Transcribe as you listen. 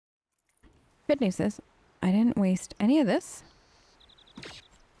Good news is I didn't waste any of this.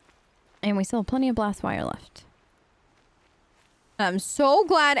 And we still have plenty of blast wire left. I'm so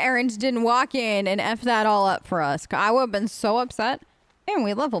glad Aaron's didn't walk in and F that all up for us. I would have been so upset. And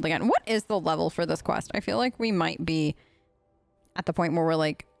we leveled again. What is the level for this quest? I feel like we might be at the point where we're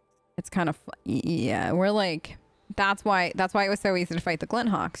like, it's kind of, yeah, we're like, that's why it was so easy to fight the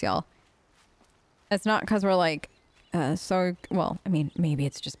Glinthawks, y'all. It's not because we're like, so, well, I mean, maybe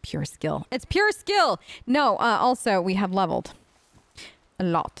it's just pure skill. It's pure skill. No, also we have leveled a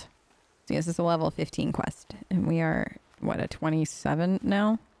lot. So this is a level 15 quest and we are, what, at 27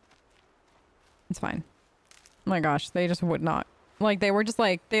 now? It's fine. Oh my gosh, they just would not. Like, they were just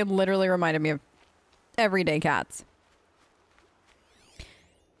like, they literally reminded me of everyday cats.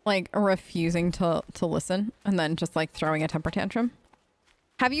 Like, refusing to listen and then just like throwing a temper tantrum.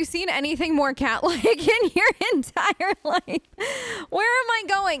 Have you seen anything more cat-like in your entire life? Where am I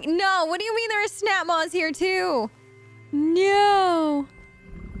going? No, what do you mean there are snap maws here too? No.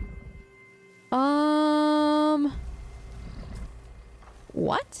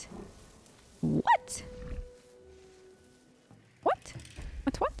 What? What? What?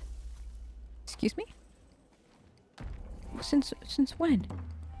 What? Excuse me? Since when?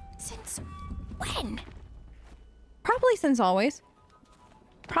 Since when? Probably since always.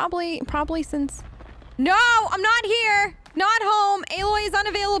 Probably since... No! I'm not here! Not home! Aloy is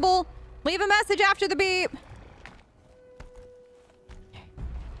unavailable! Leave a message after the beep!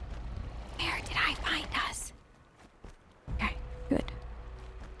 Where did I find us? Okay, good.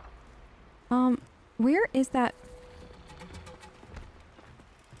 Where is that...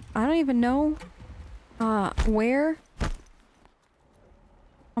 I don't even know where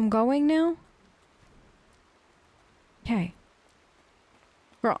I'm going now. Okay.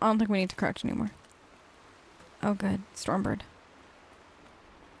 Girl, I don't think we need to crouch anymore. Oh good, Stormbird.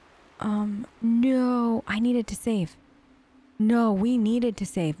 No, I needed to save. No, we needed to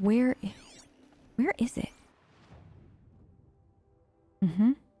save. Where is it?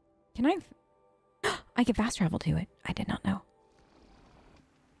 Mm-hmm. Can I... I can fast travel to it. I did not know.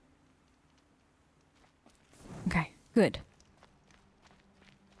 Okay, good.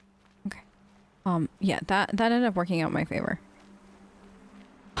 Okay. Yeah, that ended up working out in my favor.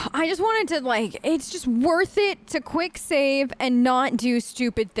 I just wanted to, like, it's just worth it to quick save and not do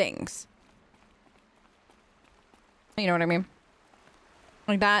stupid things. You know what I mean?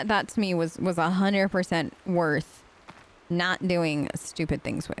 Like, that to me was 100% worth not doing stupid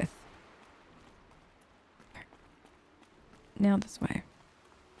things with. Now this way.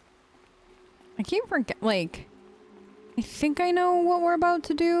 I keep forgetting, like, I think I know what we're about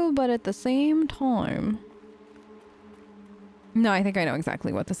to do, but at the same time... No, I think I know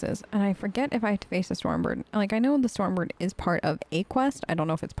exactly what this is. And I forget if I have to face a Stormbird. Like, I know the Stormbird is part of a quest. I don't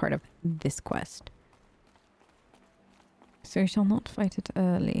know if it's part of this quest. So you shall not fight it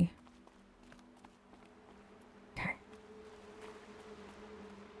early. Okay.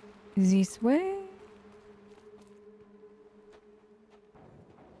 This way?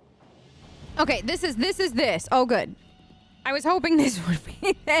 Okay, this is this. Oh, good. I was hoping this would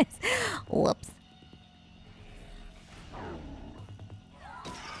be this. Whoops.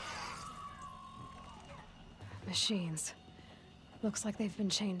 Machines. Looks like they've been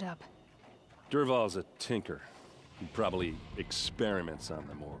chained up. Durval's a tinker. He probably experiments on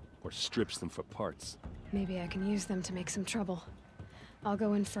them or strips them for parts. Maybe I can use them to make some trouble. I'll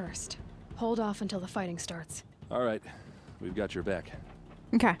go in first. Hold off until the fighting starts. All right. We've got your back.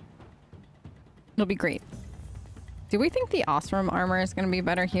 Okay. It'll be great. Do we think the Osram armor is going to be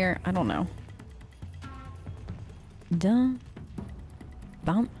better here? I don't know. Dun.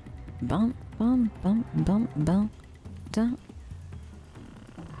 Bump. Bump. Bum, bum, bum, bum, dum.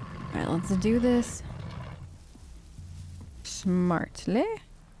 Alright, let's do this smartly.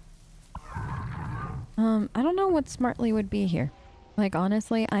 I don't know what smartly would be here. Like,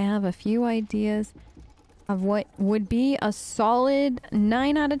 honestly, I have a few ideas of what would be a solid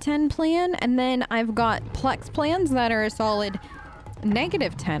 9 out of 10 plan, and then I've got Plex plans that are a solid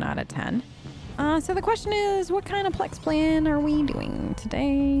 -10 out of 10. So the question is, what kind of Plex plan are we doing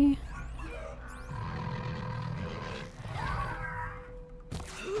today?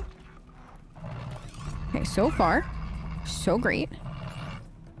 Okay, so far, so great.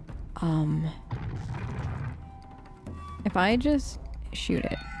 If I just shoot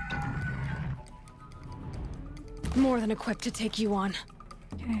it. More than equipped to take you on.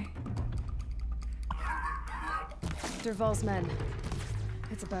 Okay. Durval's men.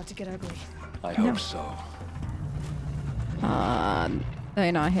 It's about to get ugly. I hope so. Oh,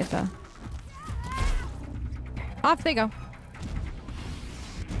 no, I hit the... Off they go.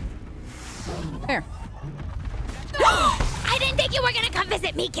 There. I didn't think you were gonna come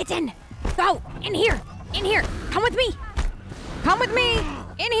visit me, kitten. Go in here. In here. Come with me. Come with me.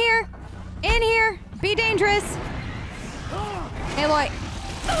 In here. In here. Be dangerous. Aloy.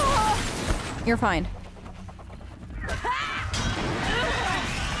 You're fine.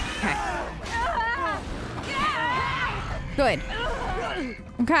 Okay. Good.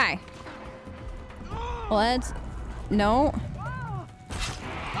 Okay. Let's... No.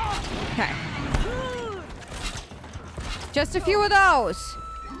 Okay. Just a few of those.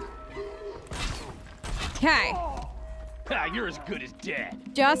 Okay. Ah, you're as good as dead.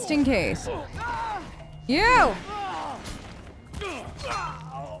 Just in case. You!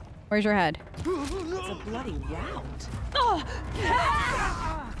 Where's your head? It's a bloody rout.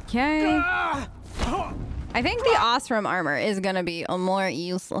 Okay. I think the Osram armor is gonna be a more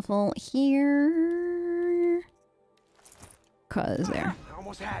useful here. Cause there.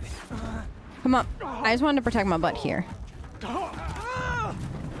 Almost had it. Come on. I just wanted to protect my butt here.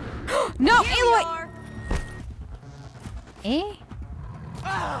 No, Aloy! Eh?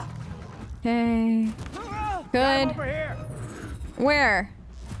 Okay. Good. Over here. Where?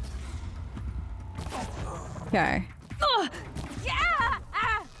 Okay.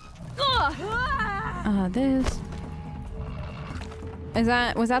 This.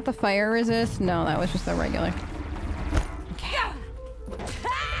 Was that the fire resist? No, that was just the regular. Okay.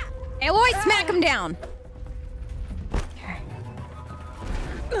 Aloy, smack him down! Okay.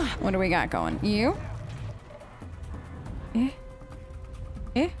 What do we got going? You? Eh?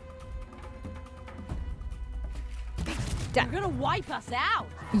 Eh? They're gonna wipe us out.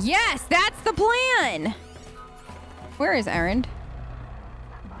 Yes, that's the plan! Where is Erend?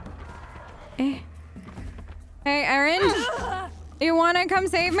 Eh? Hey, Erend? You wanna come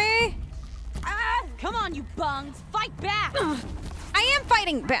save me? Come on, you bungs. Fight back. I am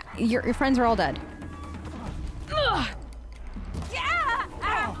fighting back. Your friends are all dead.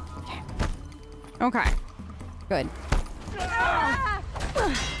 Okay. Good.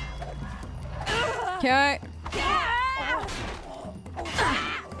 Okay.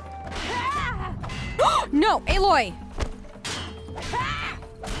 No, Aloy!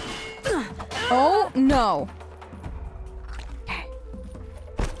 Oh, no. Okay.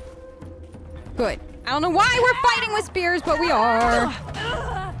 Good. I don't know why we're fighting with spears, but we are.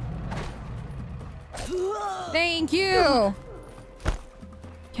 Thank you.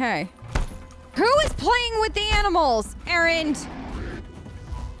 Okay. Who is playing with the animals? Erend.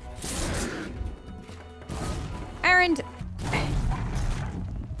 Erend.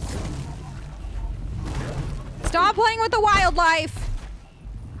 Stop playing with the wildlife.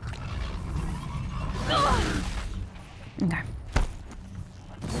 Okay.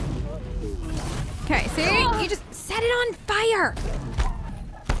 Okay, see? You just set it on fire.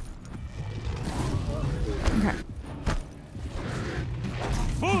 Okay.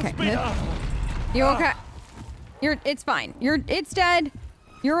 Okay, good. You okay? It's fine. It's dead.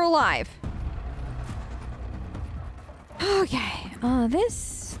 You're alive. Okay.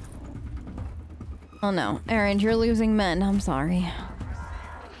 This. Oh no, Erend, you're losing men. I'm sorry.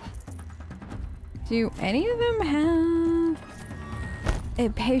 Do any of them have a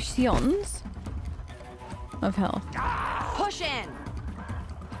potions of health? Push in.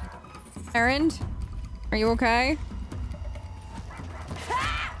 Erend, are you okay?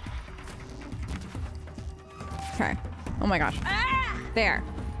 Okay. Oh my gosh. There.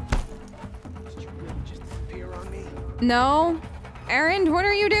 Did you really just disappear on me? No. Erend, what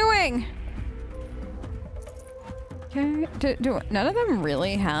are you doing? Okay. Do none of them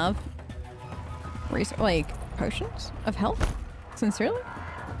really have like potions of health? Sincerely?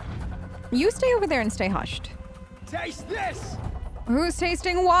 You stay over there and stay hushed. Taste this! Who's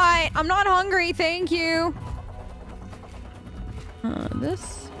tasting what? I'm not hungry, thank you.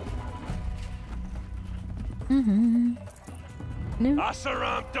 This. Mm-hmm. No.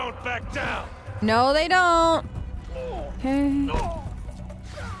 Asaram, don't back down! No, they don't. Okay.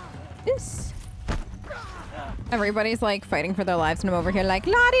 This. Everybody's like fighting for their lives, and I'm over here like,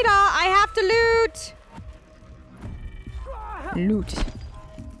 la-di-da, I have to loot. Loot.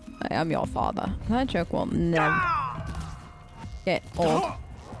 I am your father. That joke will never get old.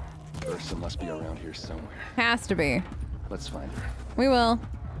 Ersa must be around here somewhere. Has to be. Let's find her. We will.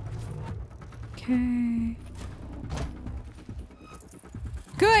 Okay.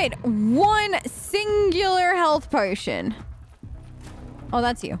 Good. One singular health potion. Oh,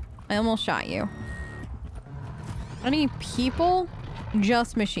 that's you. I almost shot you. Any people?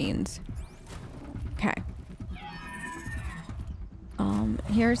 Just machines. Okay.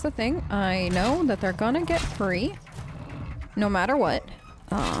 Here's the thing. I know that they're gonna get free. No matter what.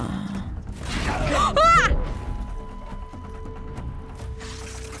 Ah!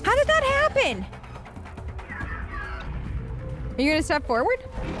 How did that happen? Are you gonna step forward?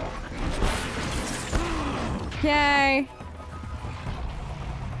 Okay.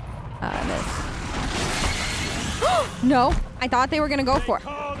 This. No, I thought they were gonna go for it.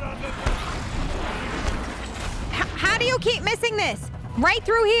 How do you keep missing this? Right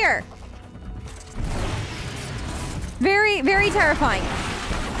through here. Very, very terrifying.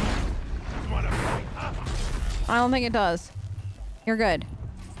 I don't think it does. You're good.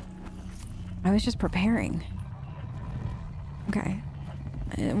 I was just preparing. Okay.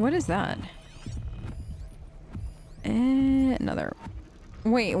 What is that? Another.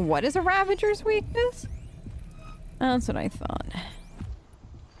 Wait, what is a Ravager's weakness? That's what I thought.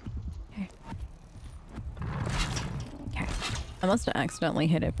 Okay. Okay. I must have accidentally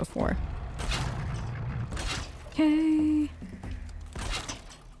hit it before. Okay.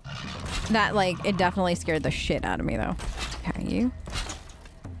 That, like, it definitely scared the shit out of me, though. Okay, you.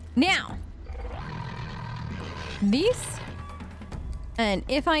 Now! These. And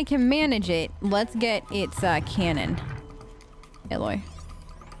if I can manage it, let's get its cannon. Aloy.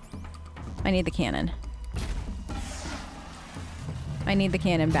 I need the cannon. I need the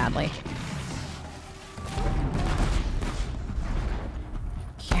cannon badly.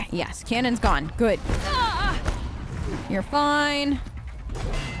 Okay, yes, cannon's gone. Good. You're fine.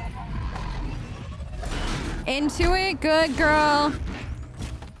 Into it. Good girl.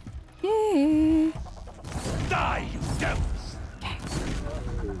 Yay. Die, you devils! Okay.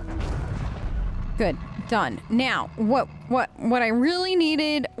 Good. Done. Now, what I really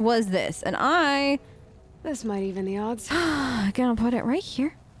needed was this, and This might even the odds. gonna put it right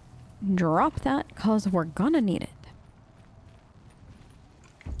here. Drop that, cause we're gonna need it.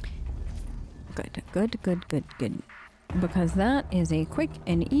 Good, good, good, good, good. Because that is a quick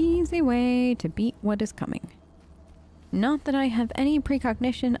and easy way to beat what is coming. Not that I have any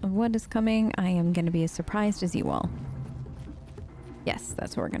precognition of what is coming. I am gonna be as surprised as you all. Yes,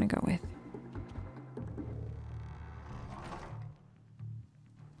 that's what we're gonna go with.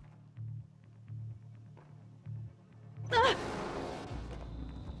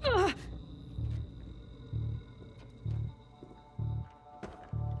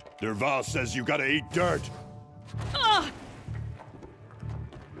 Derval says you gotta eat dirt.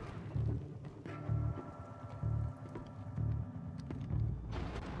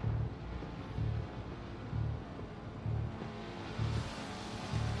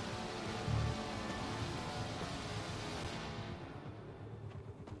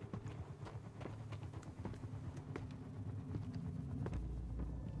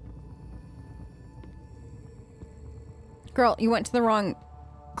 Girl, you went to the wrong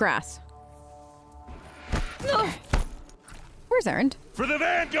grass. Where's Erend? For the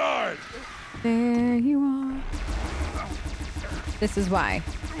Vanguard! There you are. This is why.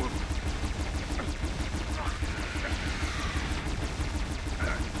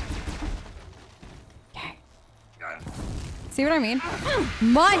 Okay. See what I mean?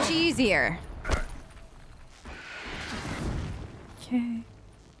 Much easier. Okay.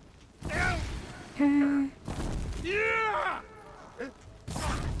 Okay.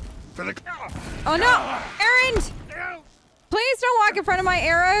 For the... Oh no! Erend! Please don't walk in front of my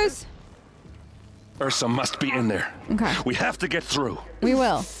arrows. Ersa must be in there. Okay. We have to get through. We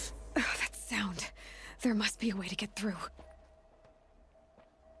will. Oh, that sound. There must be a way to get through.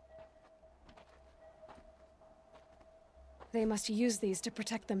 They must use these to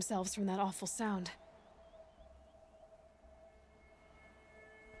protect themselves from that awful sound.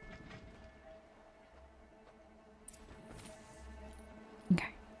 Okay.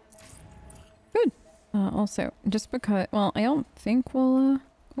 Good. Also, just because, well, I don't think we'll,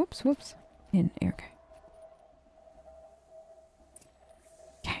 whoops. In air.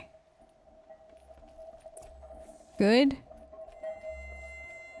 Okay. Good.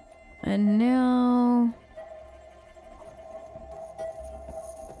 And now...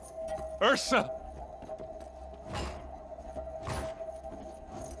 Ersa!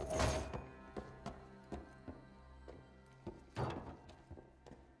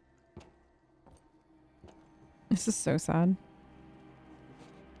 This is so sad.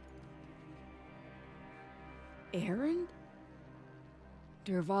 Erend?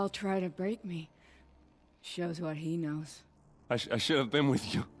 Derval tried to break me. Shows what he knows. I should have been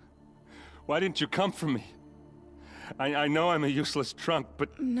with you. Why didn't you come for me? I know I'm a useless trunk,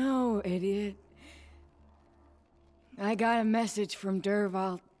 but... No, idiot. I got a message from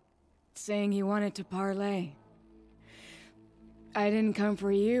Derval saying he wanted to parlay. I didn't come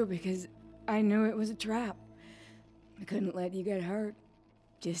for you because I knew it was a trap. I couldn't let you get hurt.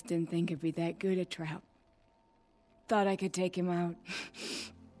 Just didn't think it'd be that good a trap. Thought I could take him out.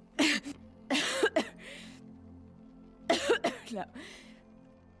 No.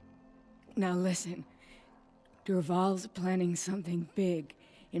 Now listen. Durval's planning something big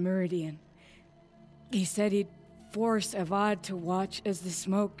in Meridian. He said he'd force Avad to watch as the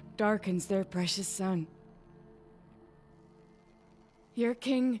smoke darkens their precious sun. Your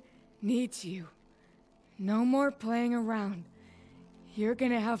king needs you. No more playing around. You're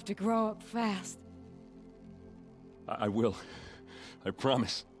gonna have to grow up fast. I will. I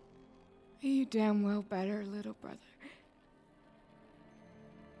promise. You damn well better, little brother.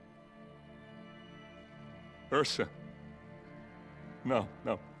 Ersa. No,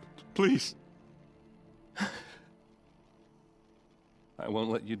 no. Please. I won't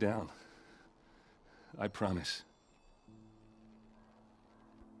let you down. I promise.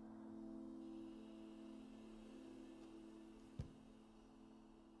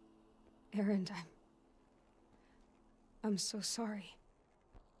 Erend, I'm so sorry.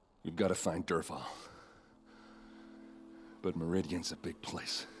 We've got to find Dervahl. But Meridian's a big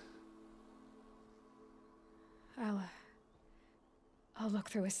place. I'll look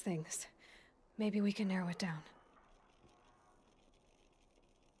through his things. Maybe we can narrow it down.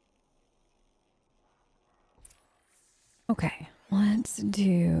 Okay, let's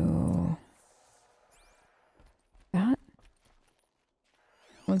do that.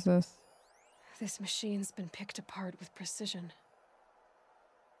 What's this? This machine's been picked apart with precision.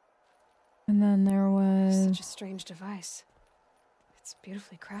 And then there was... Such a strange device. It's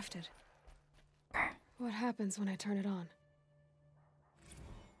beautifully crafted. What happens when I turn it on?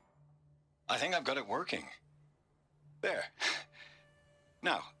 I think I've got it working. There.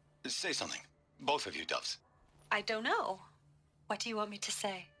 Now, say something. Both of you, doves. I don't know. What do you want me to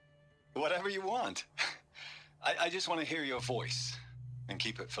say? Whatever you want. I just want to hear your voice. And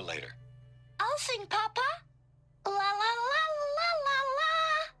keep it for later. I'll sing, Papa. La la la la la.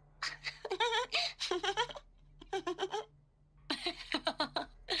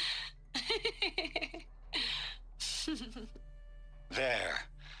 There.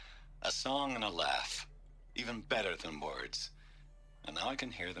 A song and a laugh. Even better than words. And now I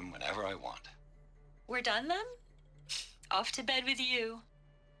can hear them whenever I want. We're done then? Off to bed with you.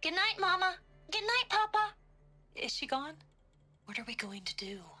 Good night, Mama. Good night, Papa. Is she gone? What are we going to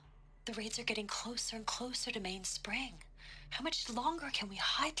do? The raids are getting closer and closer to Main Spring. How much longer can we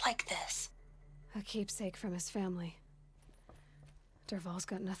hide like this? A keepsake from his family. Dervahl's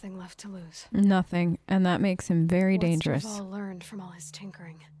got nothing left to lose. Nothing, and that makes him very dangerous. What's Dervahl learned from all his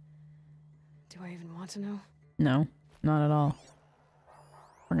tinkering? Do I even want to know? No, not at all.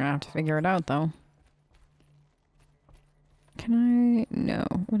 We're gonna have to figure it out, though. Can I... No.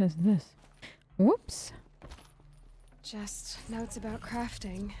 What is this? Whoops. Just notes about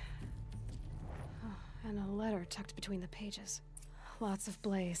crafting. Oh, and a letter tucked between the pages. Lots of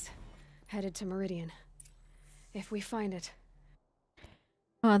blaze. Headed to Meridian. If we find it.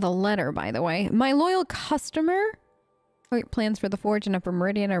 The letter, by the way. My loyal customer. Wait, plans for the Forge and Upper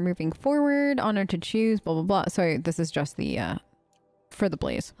Meridian are moving forward. Honor to choose, blah, blah, blah. Sorry, this is just the, for the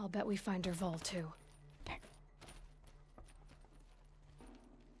blaze. I'll bet we find Dervahl, too. Okay.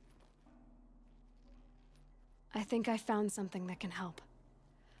 I think I found something that can help.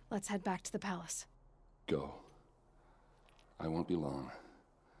 Let's head back to the palace. Go. I won't be long,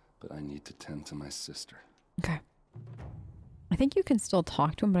 but I need to tend to my sister. Okay. I think you can still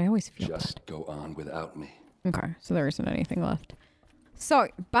talk to him, but I always feel Just bad. go on without me. Okay, so there isn't anything left. So,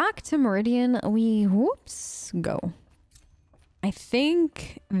 back to Meridian, we, whoops, go. I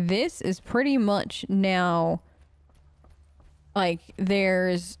think this is pretty much now, like,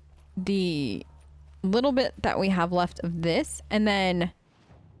 there's the little bit that we have left of this, and then,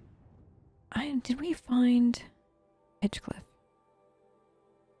 did we find Pitchcliff?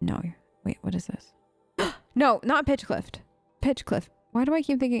 No, wait, what is this? No, not Pitchcliff. Pitchcliff. Why do I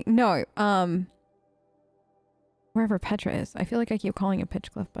keep thinking, no, wherever Petra is. I feel like I keep calling it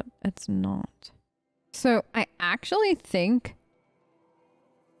Pitchcliff, but it's not. So I actually think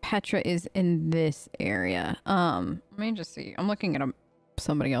Petra is in this area. Let me just see. I'm looking at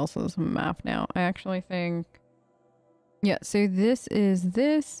somebody else's map now. I actually think, yeah, so this is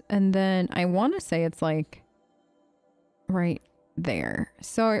this, and then I want to say it's like right there.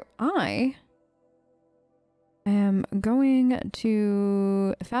 So I am going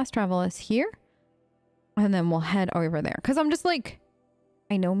to fast travel us here. And then we'll head over there. Because I'm just like,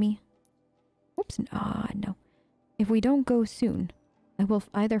 I know me. Oops, no. If we don't go soon, I will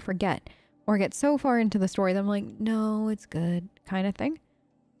either forget or get so far into the story that I'm like, no, it's good, kind of thing.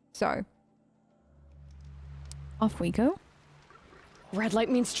 So, off we go. Red light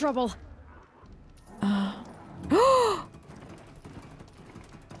means trouble.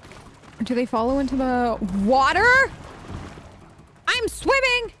 Do they follow into the water? I'm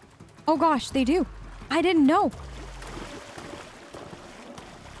swimming! Oh gosh, they do. I didn't know.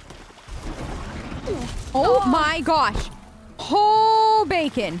 Oh my gosh. Oh,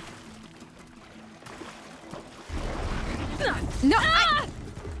 bacon. No.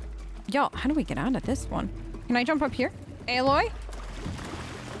 Yo, how do we get out of this one? Can I jump up here? Aloy?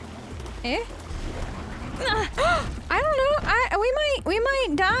 Eh? I don't know. We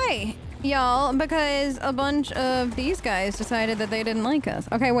might die, y'all, because a bunch of these guys decided that they didn't like us.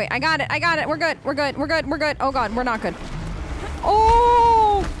 Okay, wait. I got it. We're good. Oh god, we're not good.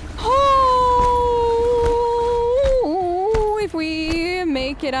 Oh! Oh! If we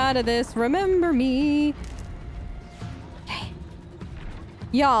make it out of this, remember me. Okay.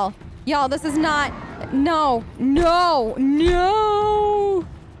 Y'all, this is not... No. Oh!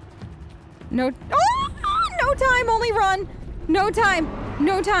 No time, only run. No time.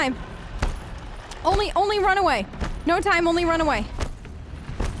 Only run away. No time, only run away.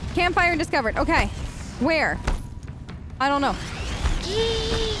 Campfire discovered. Okay. Where? I don't know.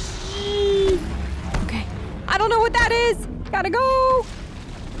 Okay. I don't know what that is. Gotta go.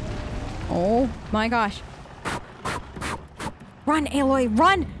 Oh my gosh. Run, Aloy,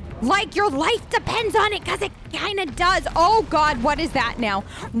 run. Like your life depends on it, because it kind of does. Oh god, what is that now?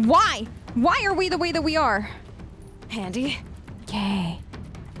 Why are we the way that we are? Handy. Okay.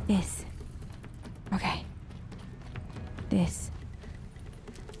 This. Okay. This.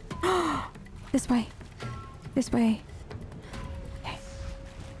 This way. Okay.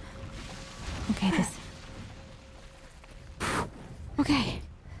 Okay, this.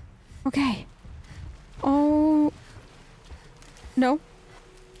 Okay. Oh. No.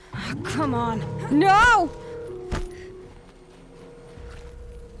 Oh, come on. No!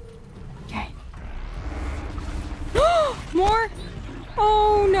 Okay. More?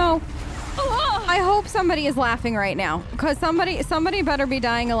 Oh no. I hope somebody is laughing right now, because somebody better be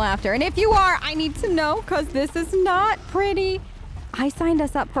dying of laughter. And if you are, I need to know, because this is not pretty. I signed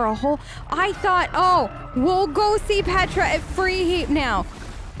us up for a whole... I thought, oh, we'll go see Petra at Free Heap now.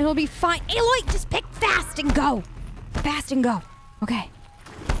 It'll be fine. Aloy, just pick fast and go. Fast and go. Okay.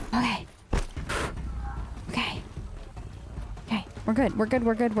 We're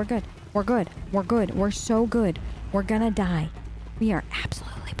good. We're so good. We're gonna die. We are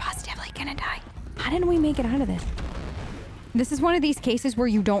absolutely positively gonna die. How didn't we make it out of this? This is one of these cases where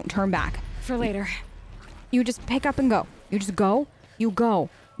you don't turn back. For later. You just pick up and go. You just go. You go.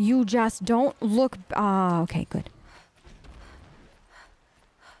 You just don't look... okay, good.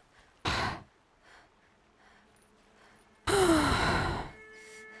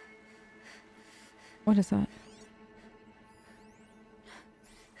 What is that?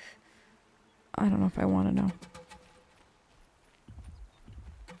 I don't know if I want to know.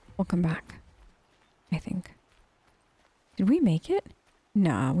 We'll come back. I think. Did we make it?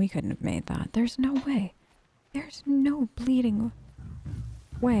 Nah, we couldn't have made that. There's no way. There's no bleeding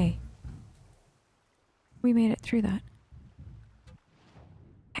way. We made it through that.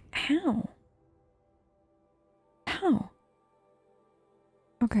 How?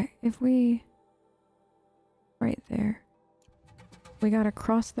 Okay, if we... Right there. We gotta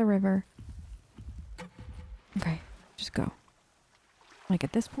cross the river. Okay, just go. Like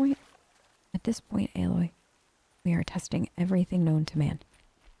at this point, Aloy, we are testing everything known to man.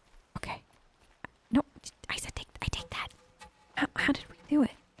 Okay. No, I said I take that. How did we do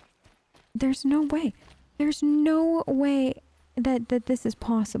it? There's no way. There's no way that this is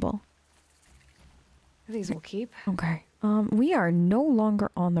possible. These will keep. Okay. We are no longer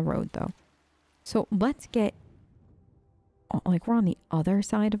on the road though. So let's get, like, we're on the other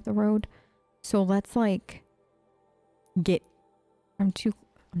side of the road. So let's like get, I'm too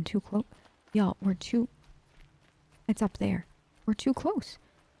close. Y'all, it's up there. We're too close.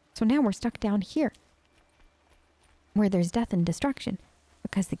 So now we're stuck down here where there's death and destruction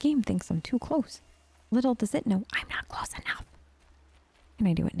because the game thinks I'm too close. Little does it know I'm not close enough. Can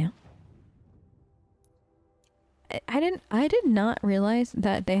I do it now? I did not realize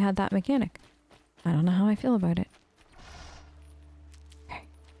that they had that mechanic. I don't know how I feel about it.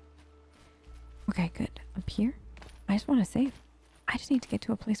 Okay, good. Up here? I just want to save. I just need to get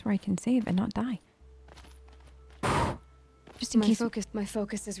to a place where I can save and not die. Just in case. My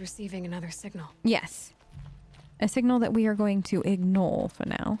focus is receiving another signal. Yes. A signal that we are going to ignore for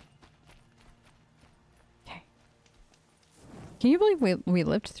now. Okay. Can you believe we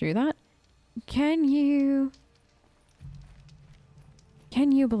lived through that? Can you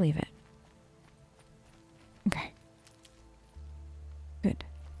believe it? Okay.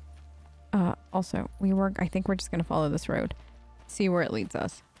 Also, I think we're just gonna follow this road. See where it leads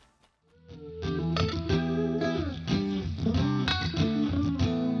us.